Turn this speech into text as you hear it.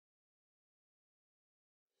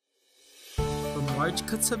large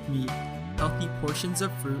cuts of meat, healthy portions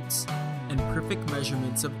of fruits, and perfect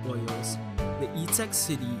measurements of oils, the eTech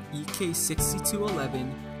City EK6211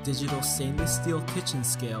 digital stainless steel kitchen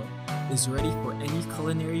scale is ready for any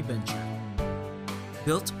culinary venture.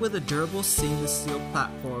 Built with a durable stainless steel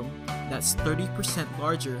platform that's 30%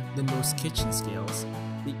 larger than most kitchen scales,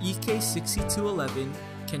 the EK6211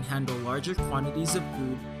 can handle larger quantities of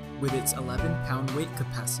food with its 11-pound weight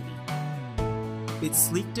capacity. Its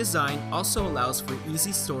sleek design also allows for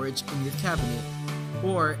easy storage in your cabinet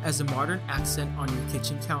or as a modern accent on your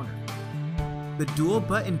kitchen counter. The dual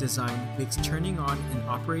button design makes turning on and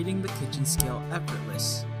operating the kitchen scale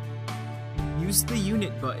effortless. Use the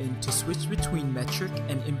unit button to switch between metric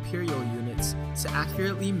and imperial units to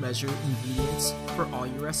accurately measure ingredients for all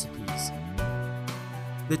your recipes.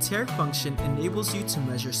 The tare function enables you to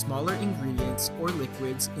measure smaller ingredients or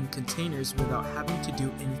liquids in containers without having to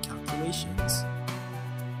do any calculations.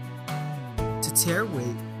 To tare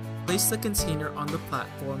weight, place the container on the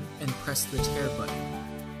platform and press the tare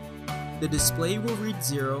button. The display will read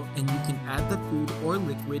 0 and you can add the food or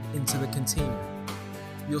liquid into the container.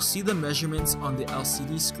 You'll see the measurements on the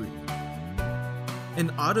LCD screen.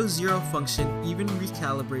 An auto zero function even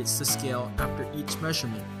recalibrates the scale after each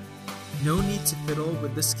measurement. No need to fiddle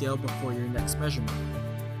with the scale before your next measurement.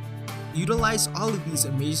 Utilize all of these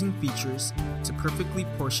amazing features to perfectly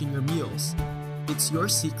portion your meals. It's your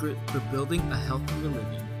secret for building a healthier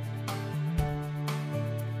living.